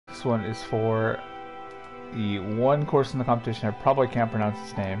This one is for the one course in the competition. I probably can't pronounce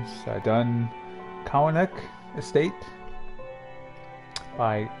its names. I've done Caonach Estate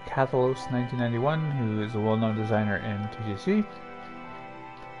by Caonach 1991, who is a well-known designer in TGC.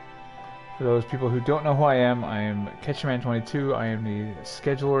 For those people who don't know who I am Catcherman22. I am the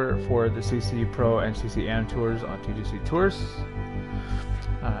scheduler for the CC Pro and CC Am tours on TGC Tours.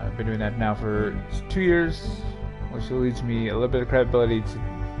 I've been doing that now for 2 years, which leads me a little bit of credibility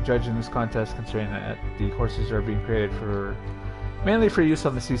to judge in this contest, considering that the courses are being created for mainly for use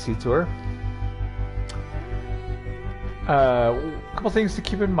on the CC Tour. A couple things to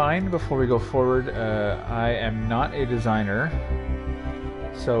keep in mind before we go forward. I am not a designer,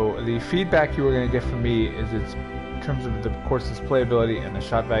 so the feedback you are going to get from me is it's in terms of the course's playability and the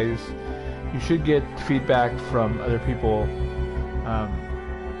shot values. You should get feedback from other people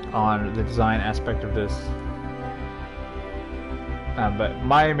on the design aspect of this. But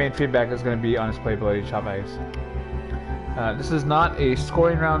my main feedback is going to be on its playability and shot values. This is not a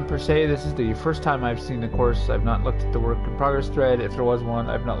scoring round per se. This is the first time I've seen the course. I've not looked at the work in progress thread. If there was one,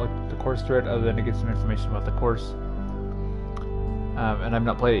 I've not looked at the course thread other than to get some information about the course. And I've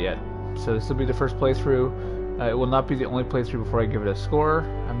not played it yet. So this will be the first playthrough. It will not be the only playthrough before I give it a score.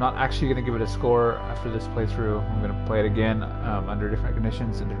 I'm not actually going to give it a score after this playthrough. I'm going to play it again under different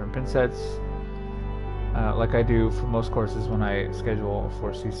conditions and different pin sets, like I do for most courses when I schedule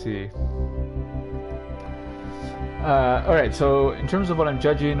for CC. Alright, so in terms of what I'm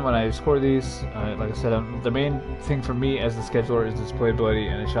judging when I score these, like I said, the main thing for me as the scheduler is this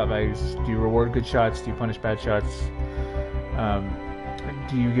playability and the shot values. Do you reward good shots? Do you punish bad shots?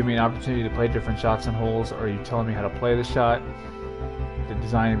 Do you give me an opportunity to play different shots and holes, or are you telling me how to play the shot? The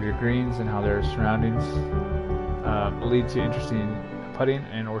design of your greens and how their surroundings lead to interesting putting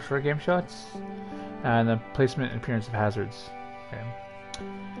and or short game shots, and the placement and appearance of hazards. Okay.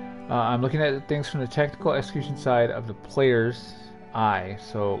 I'm looking at things from the technical execution side of the player's eye.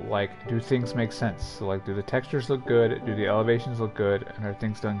 So, like, do things make sense? So, like, do the textures look good? Do the elevations look good? And are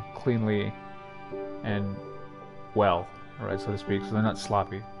things done cleanly and well? Right, so to speak, so they're not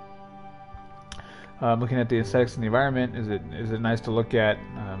sloppy. Looking at the aesthetics in the environment, is it nice to look at?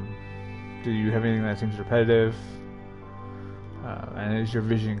 Do you have anything that seems repetitive? And is your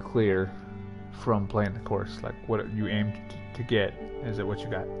vision clear from playing the course? Like, what you aim to get, is it what you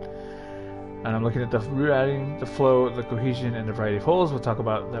got? And I'm looking at the routing, the flow, the cohesion, and the variety of holes. We'll talk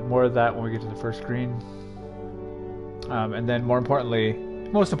about that, more of that when we get to the first green. And then most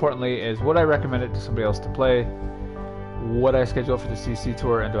importantly, is would I recommend it to somebody else to play? Would I schedule for the CC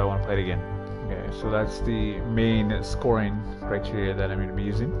Tour, and do I want to play it again? Okay, so that's the main scoring criteria that I'm going to be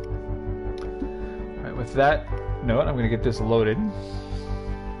using. Alright, with that note, I'm going to get this loaded.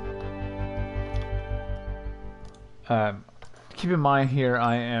 Keep in mind here,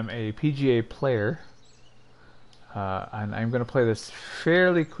 I am a PGA player, and I'm going to play this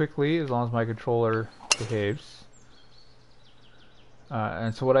fairly quickly as long as my controller behaves.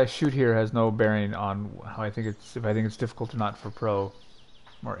 And so what I shoot here has no bearing on how if I think it's difficult or not for pro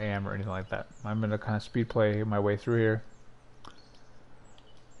or am or anything like that. I'm going to kind of speed play my way through here.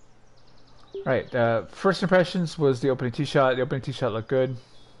 Alright, first impressions was the opening tee shot. The opening tee shot looked good.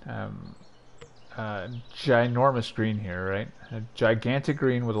 Ginormous green here, right? A gigantic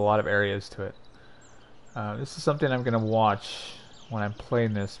green with a lot of areas to it. This is something I'm going to watch when I'm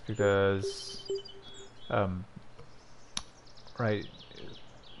playing this because, right,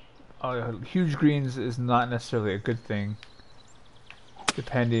 huge greens is not necessarily a good thing,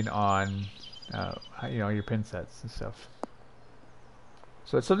 depending on your pin sets and stuff.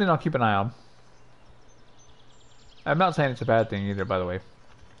 So it's something I'll keep an eye on. I'm not saying it's a bad thing either, by the way.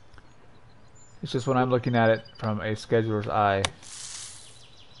 It's just when I'm looking at it from a scheduler's eye,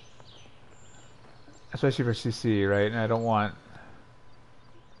 especially for CC, right? And I don't want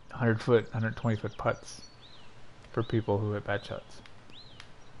 100-foot, 120-foot putts for people who hit bad shots.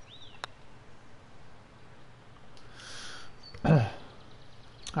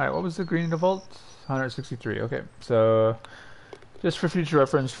 Alright, what was the green default? 163. Okay, so just for future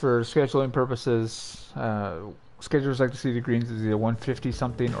reference, for scheduling purposes, schedulers like to see the greens as either 150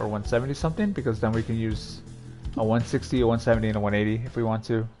 something or 170 something, because then we can use a 160, a 170, and a 180 if we want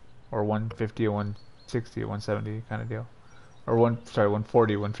to, or 150, a 160, a 170 kind of deal, or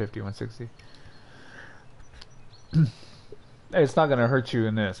 140, 150, 160. It's not going to hurt you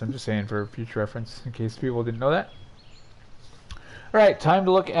in this. I'm just saying for future reference in case people didn't know that. Alright, time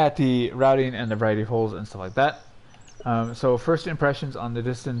to look at the routing and the variety of holes and stuff like that. So first impressions on the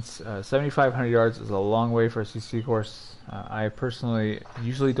distance, 7,500 yards is a long way for a CC course. I personally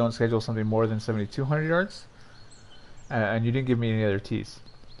usually don't schedule something more than 7,200 yards. And you didn't give me any other tees.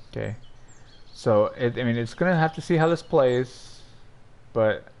 Okay, so I mean, it's gonna have to see how this plays,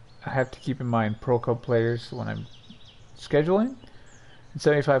 but I have to keep in mind Pro Club players when I'm scheduling. And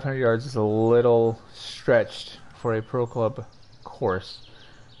 7,500 yards is a little stretched for a Pro Club course,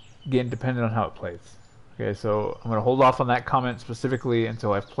 again, depending on how it plays. Okay, so I'm gonna hold off on that comment specifically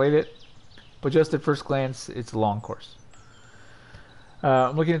until I've played it, but just at first glance, it's a long course.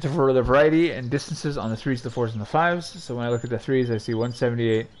 I'm looking into for the variety and distances on the 3s, the 4s, and the 5s. So when I look at the 3s, I see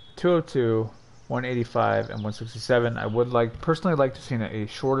 178, 202, 185, and 167. I would personally like to see a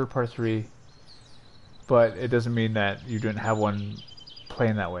shorter par 3, but it doesn't mean that you didn't have one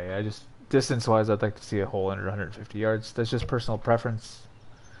playing that way. I just, distance-wise, I'd like to see a hole under 150 yards. That's just personal preference,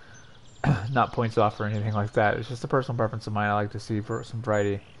 not points off or anything like that. It's just a personal preference of mine. I like to see for some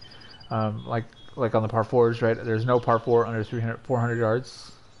variety. Like on the par 4s, right? There's no par 4 under 400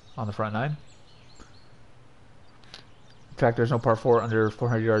 yards on the front 9. In fact, there's no par 4 under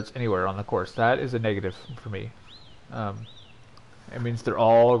 400 yards anywhere on the course. That is a negative for me. It means they're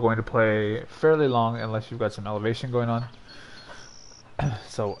all going to play fairly long unless you've got some elevation going on.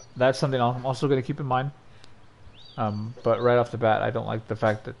 So that's something I'm also going to keep in mind. But right off the bat, I don't like the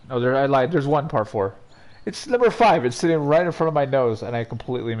fact that... Oh, I lied. There's one par 4. It's number 5. It's sitting right in front of my nose, and I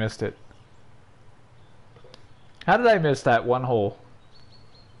completely missed it. How did I miss that one hole?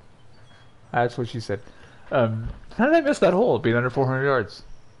 That's what she said. How did I miss that hole being under 400 yards?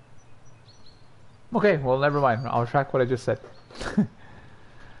 Okay, well, never mind. I'll track what I just said.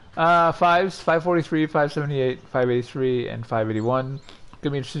 5s, 543, 578, 583, and 581.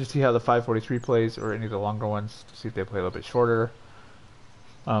 Gonna be interesting to see how the 543 plays, or any of the longer ones, to see if they play a little bit shorter.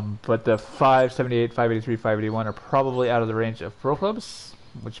 But the 578, 583, 581 are probably out of the range of pro clubs,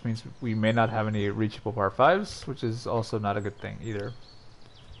 which means we may not have any reachable par 5s, which is also not a good thing either.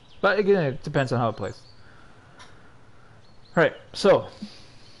 But again, it depends on how it plays. Alright, so,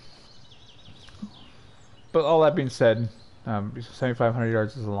 but all that being said, 7,500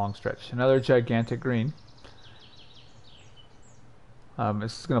 yards is a long stretch. Another gigantic green.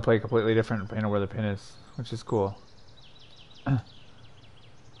 This is going to play completely different depending on where the pin is, which is cool.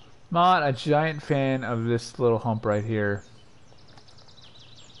 Not a giant fan of this little hump right here.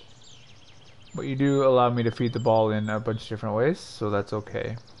 But you do allow me to feed the ball in a bunch of different ways, so that's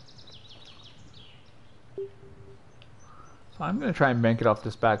okay. So I'm going to try and bank it off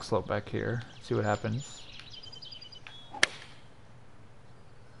this back slope back here, see what happens.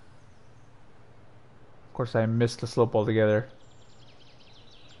 Of course, I missed the slope altogether.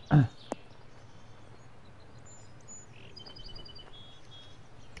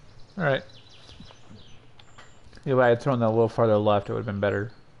 Alright. If I had thrown that a little farther left, it would have been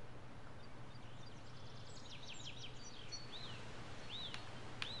better.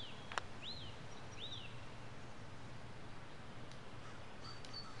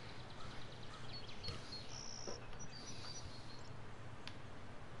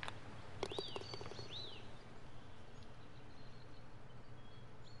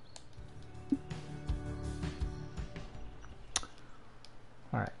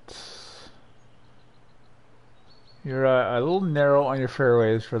 Alright. You're a little narrow on your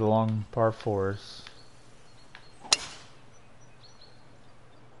fairways for the long par 4s.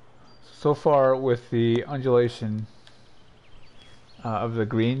 So far, with the undulation of the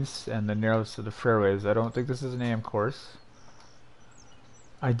greens and the narrowness of the fairways, I don't think this is an AM course.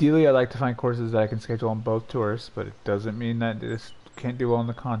 Ideally, I like to find courses that I can schedule on both tours, but it doesn't mean that this can't do well in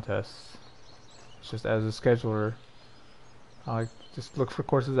the contests. It's just as a scheduler, I just look for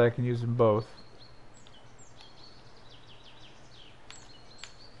courses that I can use in both.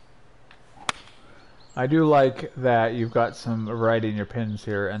 I do like that you've got some variety in your pins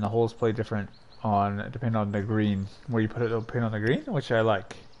here, and the holes play different depending on the green, where you put a pin on the green, which I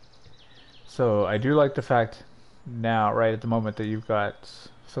like. So I do like the fact now, right at the moment, that you've got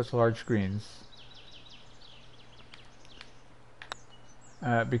such large greens,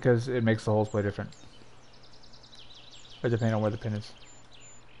 because it makes the holes play different, depending on where the pin is,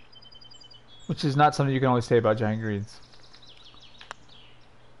 which is not something you can always say about giant greens.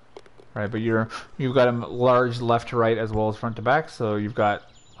 Right, but you've got them large left to right as well as front to back, so you've got,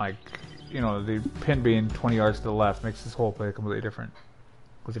 like, you know, the pin being 20 yards to the left makes this hole play completely different,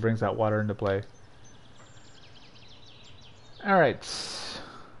 because it brings that water into play. Alright,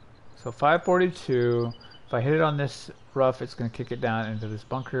 so 542, if I hit it on this rough, it's going to kick it down into this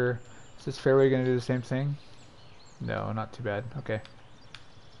bunker. Is this fairway going to do the same thing? No, not too bad. Okay.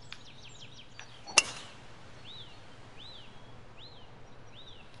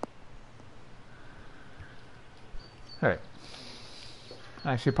 Alright.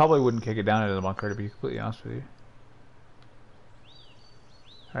 Actually, probably wouldn't kick it down into the bunker, to be completely honest with you.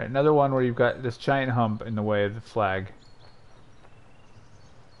 Alright, another one where you've got this giant hump in the way of the flag.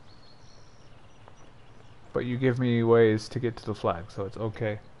 But you give me ways to get to the flag, so it's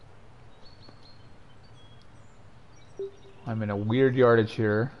okay. I'm in a weird yardage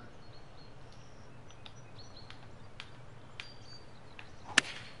here.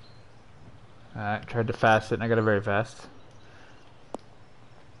 I tried to fast it and I got it very fast.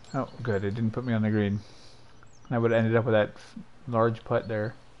 Oh, good. It didn't put me on the green. I would have ended up with that large putt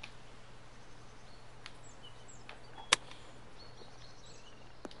there.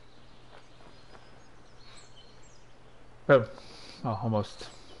 Oh, almost.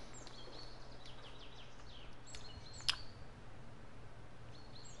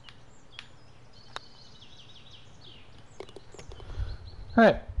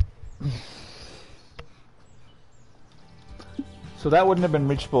 Alright. So that wouldn't have been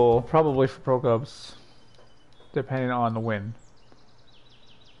reachable, probably for Pro Cubs, depending on the wind.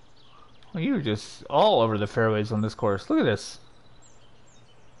 Well, you're just all over the fairways on this course. Look at this.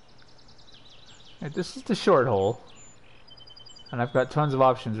 Right, this is the short hole. And I've got tons of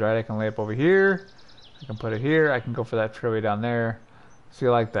options, right? I can lay up over here. I can put it here. I can go for that fairway down there. So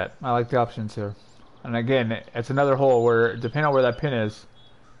you like that. I like the options here. And again, it's another hole where, depending on where that pin is,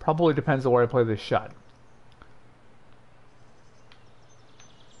 probably depends on where I play this shot.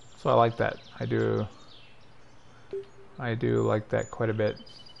 So I like that. I do like that quite a bit.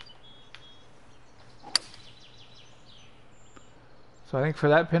 So I think for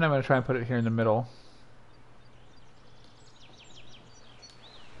that pin, I'm going to try and put it here in the middle.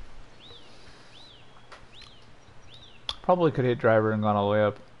 Probably could hit driver and gone all the way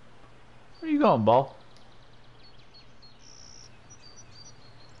up. Where are you going, ball?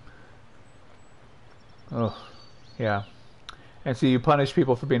 Oh, yeah. And so you punish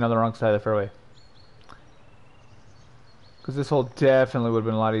people for being on the wrong side of the fairway. Because this hole definitely would have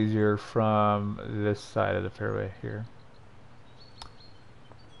been a lot easier from this side of the fairway here.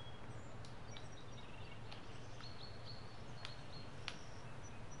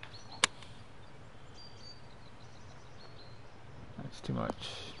 That's too much.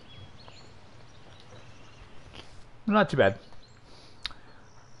 Not too bad.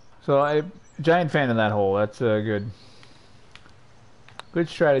 So I'm a giant fan of that hole. That's a good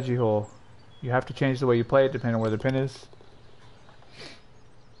strategy hole. You have to change the way you play it depending on where the pin is.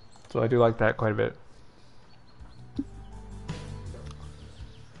 So I do like that quite a bit.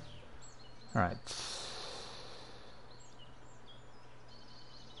 Alright.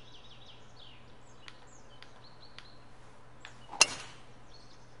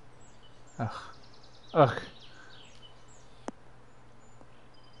 Ugh. Ugh.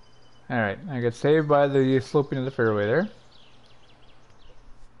 Alright, I get saved by the sloping of the fairway there.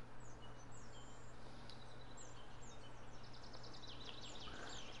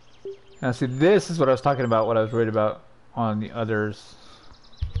 Now see, this is what I was talking about, what I was worried about on the others.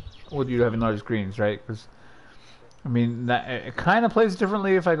 With you having large greens, right? Because, I mean, it kind of plays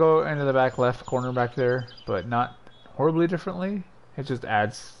differently if I go into the back left corner back there, but not horribly differently. It just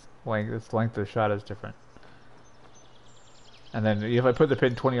adds length. The length of the shot is different. And then if I put the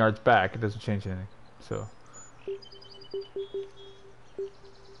pin 20 yards back, it doesn't change anything. So.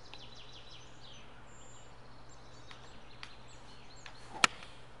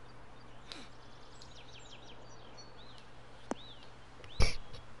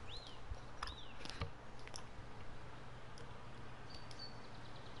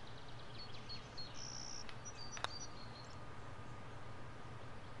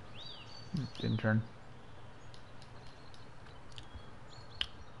 Didn't turn.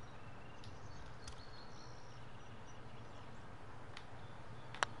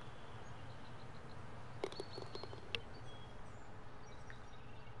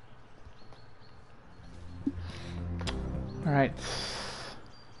 All right.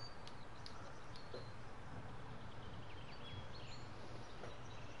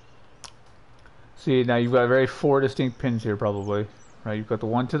 See, now you've got very four distinct pins here, probably. Right, you've got the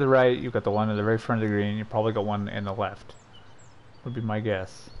one to the right, you've got the one at the very front of the green, you probably got one in the left. Would be my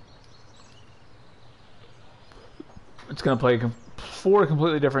guess. It's going to play four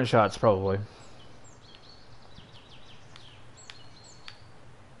completely different shots, probably.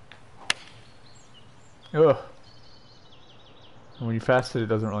 Ugh. And when you fast it, it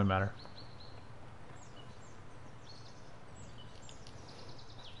doesn't really matter.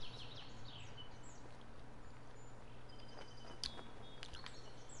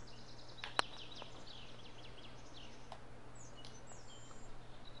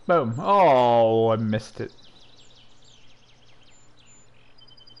 Boom. Oh, I missed it.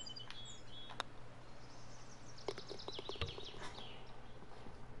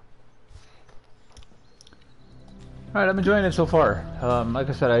 Alright, I'm enjoying it so far. Like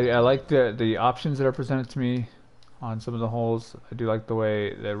I said, I like the options that are presented to me on some of the holes. I do like the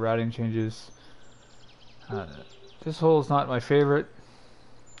way the routing changes. Uh, this hole is not my favorite.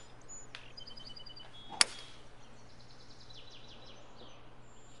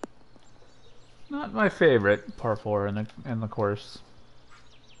 Not my favorite par 4 in the course.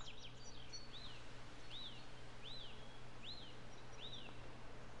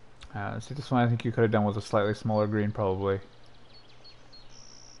 See, this one I think you could have done with a slightly smaller green, probably.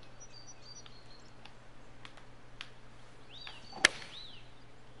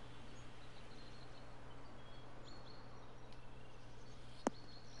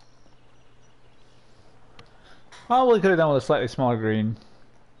 Probably could have done with a slightly smaller green.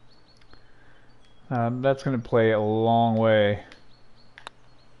 That's going to play a long way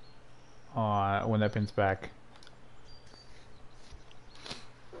when that pin's back.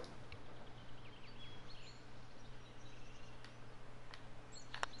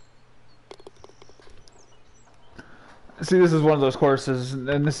 See, this is one of those courses,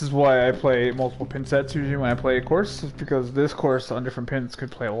 and this is why I play multiple pin sets usually when I play a course, is because this course on different pins could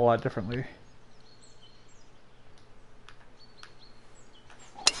play a lot differently.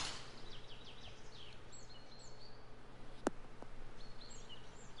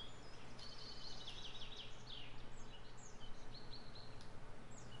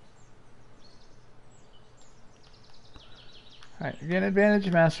 Alright, again,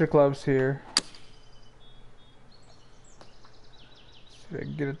 advantage master clubs here. See if I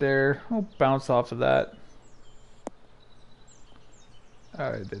can get it there. I'll bounce off of that.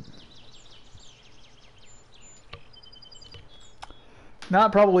 Alright, I did.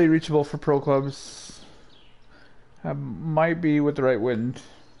 Not probably reachable for pro clubs. Might be with the right wind.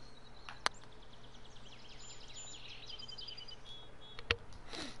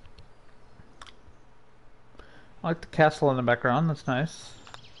 I like the castle in the background, that's nice.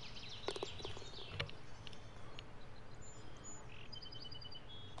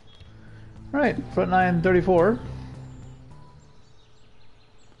 Right, front 9, 34.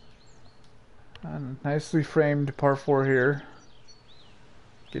 And nicely framed par 4 here.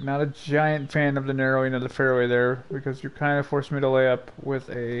 Again, not a giant fan of the narrowing of the fairway there, because you kind of forced me to lay up with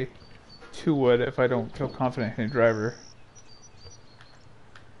a 2-wood if I don't feel confident in a driver.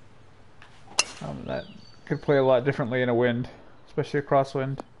 That could play a lot differently in a wind, especially a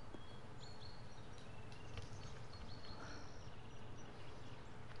crosswind.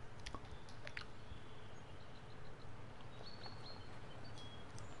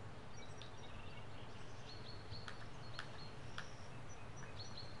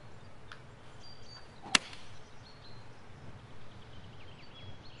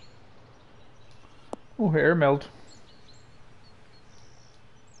 Oh, air melt.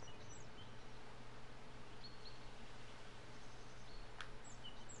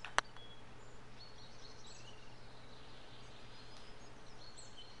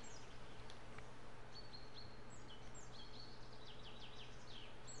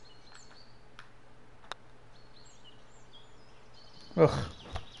 Ugh.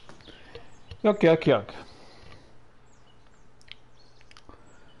 Yuck, yuck, yuck.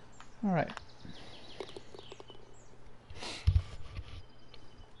 Alright.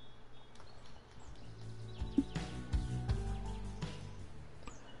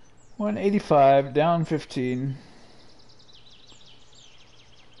 $185, down 15.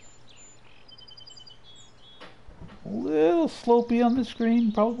 A little slopey on the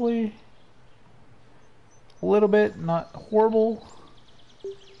screen, probably. A little bit, not horrible.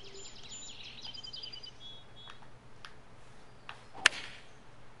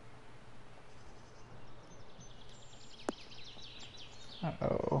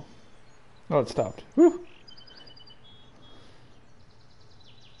 Uh-oh. Oh, it stopped. Whew.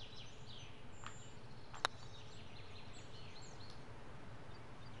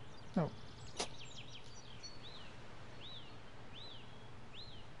 Oh.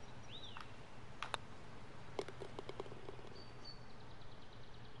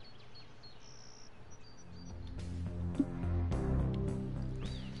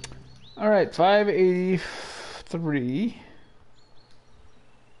 All right, 583.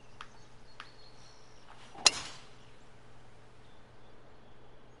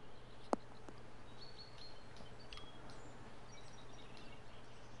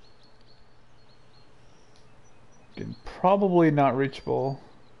 Probably not reachable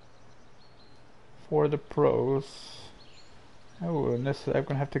for the pros. Oh, and this, I'm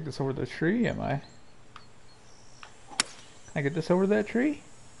gonna have to take this over the tree, am I? Can I get this over that tree?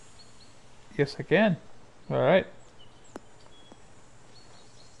 Yes, I can. Alright.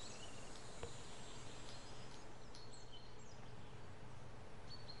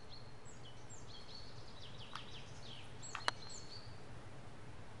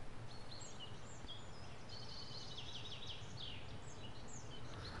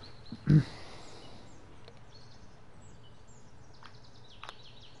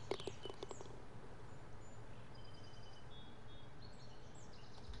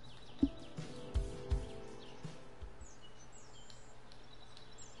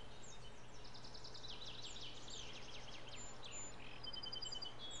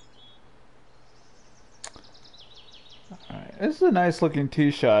 Alright, this is a nice looking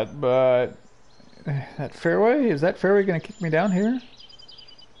tee shot, but that fairway, is that fairway going to kick me down here? In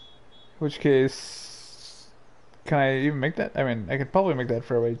which case, can I even make that? I mean, I could probably make that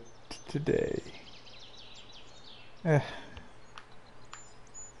fairway today. I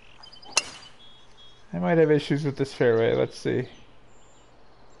might have issues with this fairway. Let's see.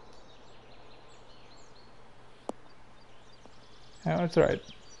 Oh, it's alright.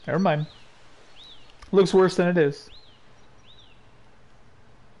 Never mind. Looks worse than it is.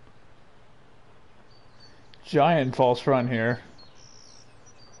 Giant false front here.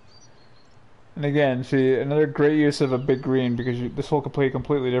 And again, see, another great use of a big green because this hole could play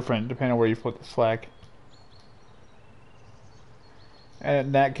completely different depending on where you put this flag. And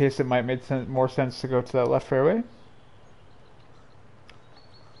in that case, it might make more sense to go to that left fairway.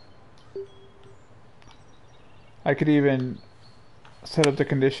 I could even set up the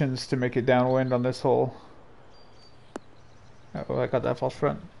conditions to make it downwind on this hole. Oh, I got that false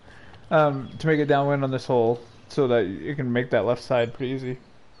front. To make it downwind on this hole so that you can make that left side pretty easy.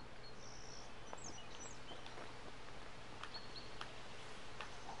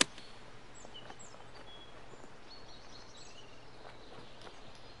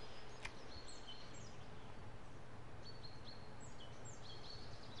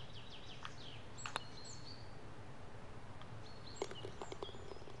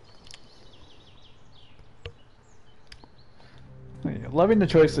 Loving the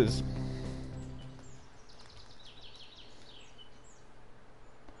choices.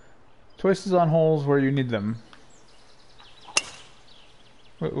 Choices on holes where you need them.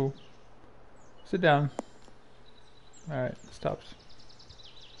 Uh-oh. Sit down. Alright, stops.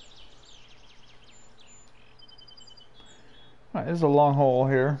 Alright, this is a long hole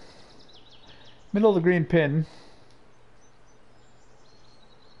here. Middle of the green pin.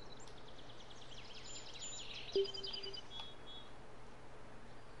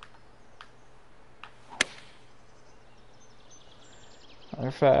 They're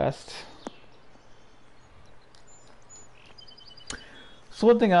fast. So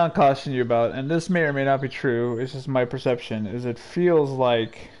one thing I'll caution you about, and this may or may not be true, it's just my perception, is it feels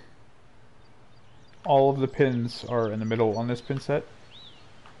like all of the pins are in the middle on this pin set.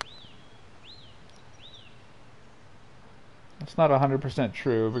 It's not 100%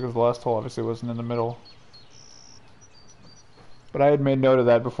 true because the last hole obviously wasn't in the middle. But I had made note of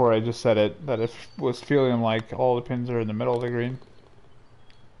that before I just said it, that it was feeling like all the pins are in the middle of the green.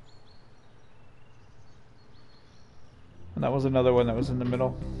 And that was another one that was in the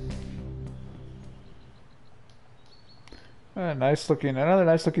middle. Another nice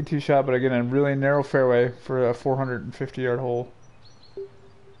looking tee shot, but again, a really narrow fairway for a 450-yard hole.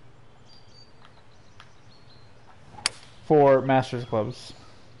 For Masters clubs.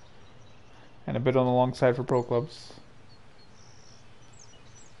 And a bit on the long side for Pro clubs.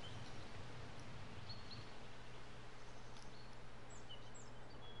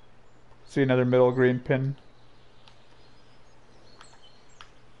 See another middle green pin.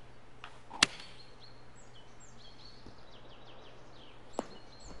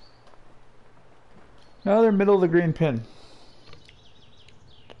 Another middle of the green pin.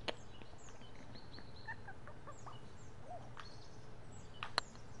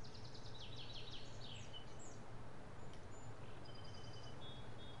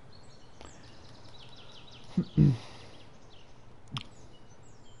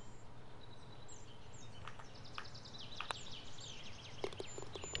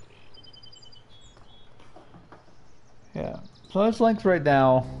 Yeah, so that's length right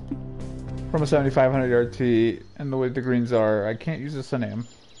now from a 7,500 yard tee, and the way the greens are, I can't use this on aim.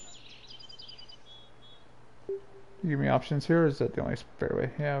 You give me options here, or is that the only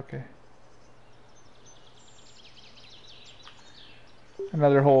fairway? Yeah, okay.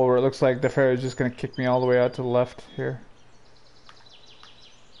 Another hole where it looks like the fairway is just going to kick me all the way out to the left here.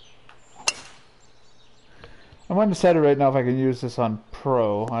 I'm undecided right now if I can use this on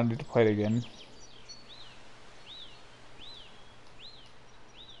Pro. I need to play it again.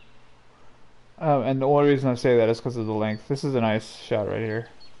 And the only reason I say that is because of the length. This is a nice shot right here.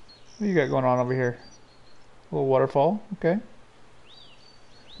 What do you got going on over here? A little waterfall, okay.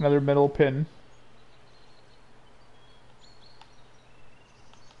 Another middle pin.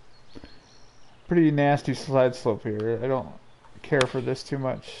 Pretty nasty slide slope here. I don't care for this too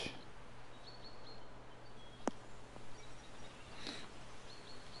much.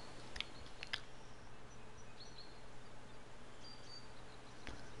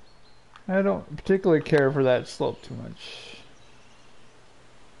 I don't particularly care for that slope too much.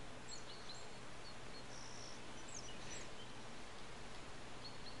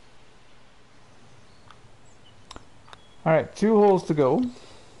 Alright, 2 holes to go.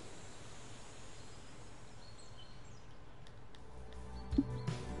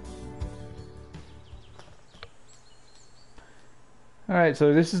 Alright,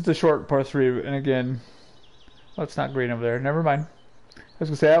 so this is the short par 3, and again, oh, it's not green over there. Never mind. I was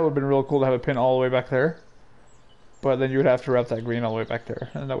going to say, that would have been real cool to have a pin all the way back there. But then you would have to wrap that green all the way back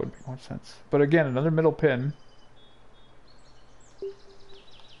there, and that would make more sense. But again, another middle pin.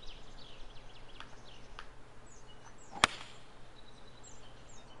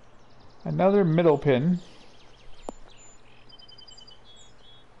 Another middle pin.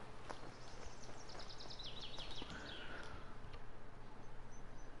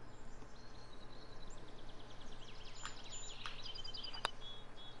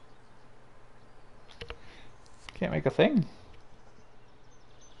 Can't make a thing.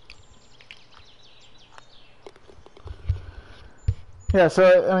 Yeah,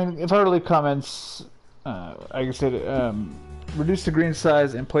 so I mean, if I were to leave comments, like I said, reduce the green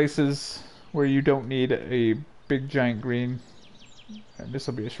size in places where you don't need a big giant green. And this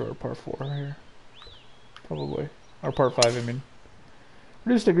will be a short par 4 here, probably, or par 5. I mean,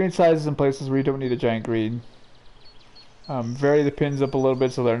 reduce the green sizes in places where you don't need a giant green. Vary the pins up a little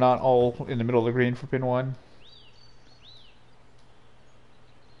bit so they're not all in the middle of the green for pin 1.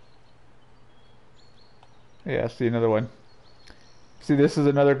 Yeah, see another one. See, this is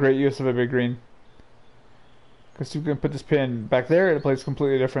another great use of a big green. Because you can put this pin back there and it plays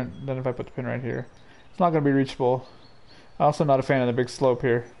completely different than if I put the pin right here. It's not going to be reachable. I'm also not a fan of the big slope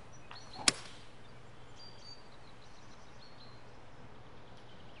here.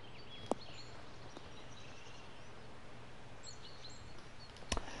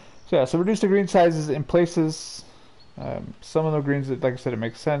 So yeah, so reduce the green sizes in places. Some of the greens, that, like I said, it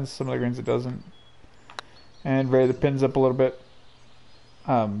makes sense. Some of the greens it doesn't. And vary the pins up a little bit.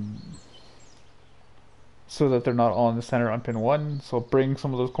 So that they're not all in the center on pin 1. So bring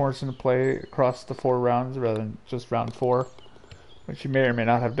some of those corners into play across the 4 rounds rather than just round 4. Which you may or may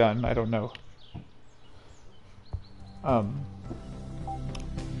not have done, I don't know. But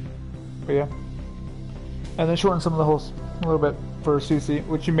yeah. And then shorten some of the holes a little bit for CC,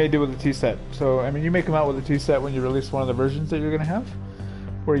 which you may do with a T-set. So, I mean, you may come out with a T-set when you release one of the versions that you're going to have,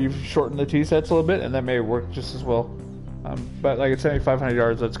 where you've shortened the T-sets a little bit, and that may work just as well. But like at 7,500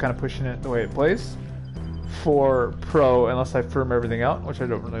 yards, that's kind of pushing it the way it plays for pro, unless I firm everything out, which I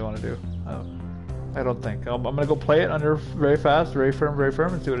don't really want to do. I don't think. I'm going to go play it under very fast, very firm,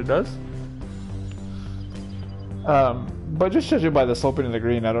 and see what it does. But just judging by the sloping of the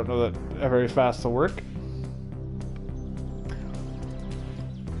green, I don't know that very fast will work.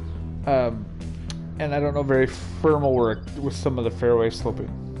 And I don't know very firm will work with some of the fairway sloping.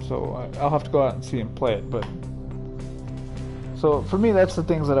 So I'll have to go out and see and play it. But so for me, that's the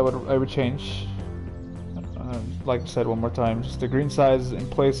things that I would change. Like I said one more time, just the green size in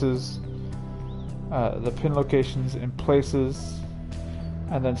places, the pin locations in places,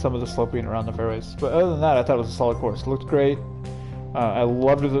 and then some of the sloping around the fairways. But other than that, I thought it was a solid course. It looked great. I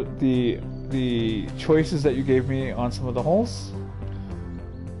loved the choices that you gave me on some of the holes.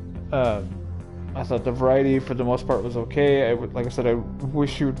 I thought the variety for the most part was okay. Like I said, I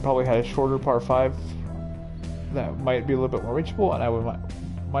wish you probably had a shorter par 5 that might be a little bit more reachable, and I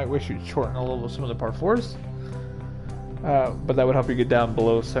might wish you'd shorten a little some of the par 4s. But that would help you get down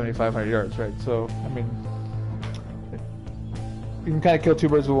below 7,500 yards, right? So, I mean, you can kind of kill 2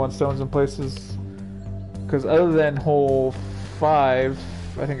 birds with 1 stone in places. Because other than hole 5,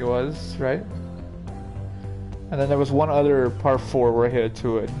 I think it was, right? And then there was one other par 4 where I hit it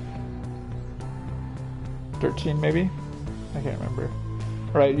to it. 13 maybe? I can't remember.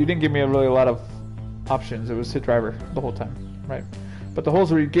 Right, you didn't give me a lot of options. It was hit driver the whole time, right? But the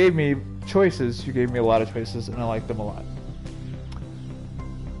holes where you gave me choices, you gave me a lot of choices, and I liked them a lot.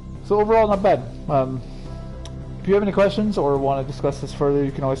 So overall, not bad. If you have any questions or want to discuss this further,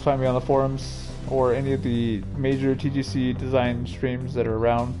 you can always find me on the forums or any of the major TGC design streams that are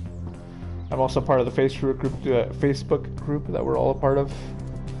around. I'm also part of the Facebook group that we're all a part of.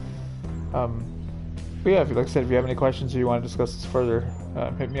 But yeah, like I said, if you have any questions or you want to discuss this further,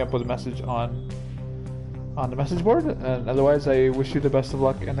 hit me up with a message on the message board. And otherwise, I wish you the best of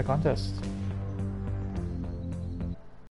luck in the contest.